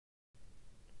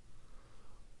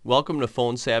Welcome to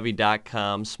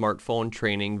PhoneSavvy.com smartphone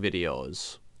training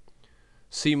videos.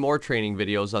 See more training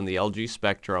videos on the LG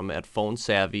Spectrum at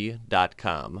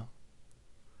PhoneSavvy.com.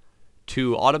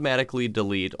 To automatically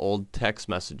delete old text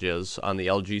messages on the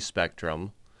LG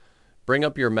Spectrum, bring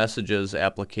up your Messages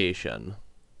application.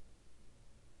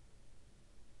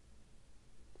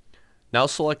 Now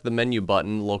select the menu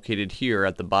button located here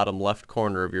at the bottom left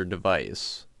corner of your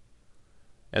device,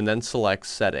 and then select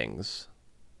Settings.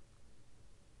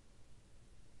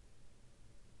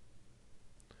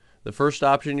 The first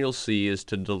option you'll see is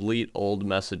to delete old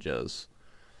messages.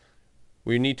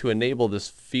 We need to enable this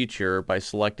feature by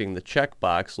selecting the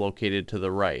checkbox located to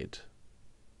the right.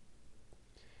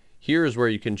 Here is where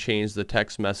you can change the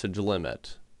text message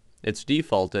limit. It's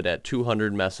defaulted at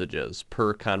 200 messages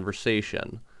per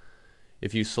conversation.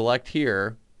 If you select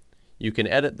here, you can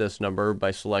edit this number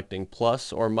by selecting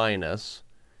plus or minus,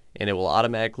 and it will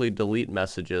automatically delete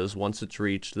messages once it's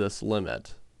reached this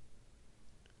limit.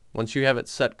 Once you have it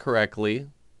set correctly,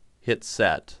 hit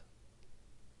Set.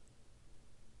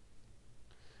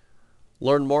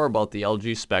 Learn more about the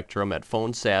LG Spectrum at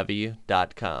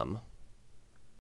PhoneSavvy.com.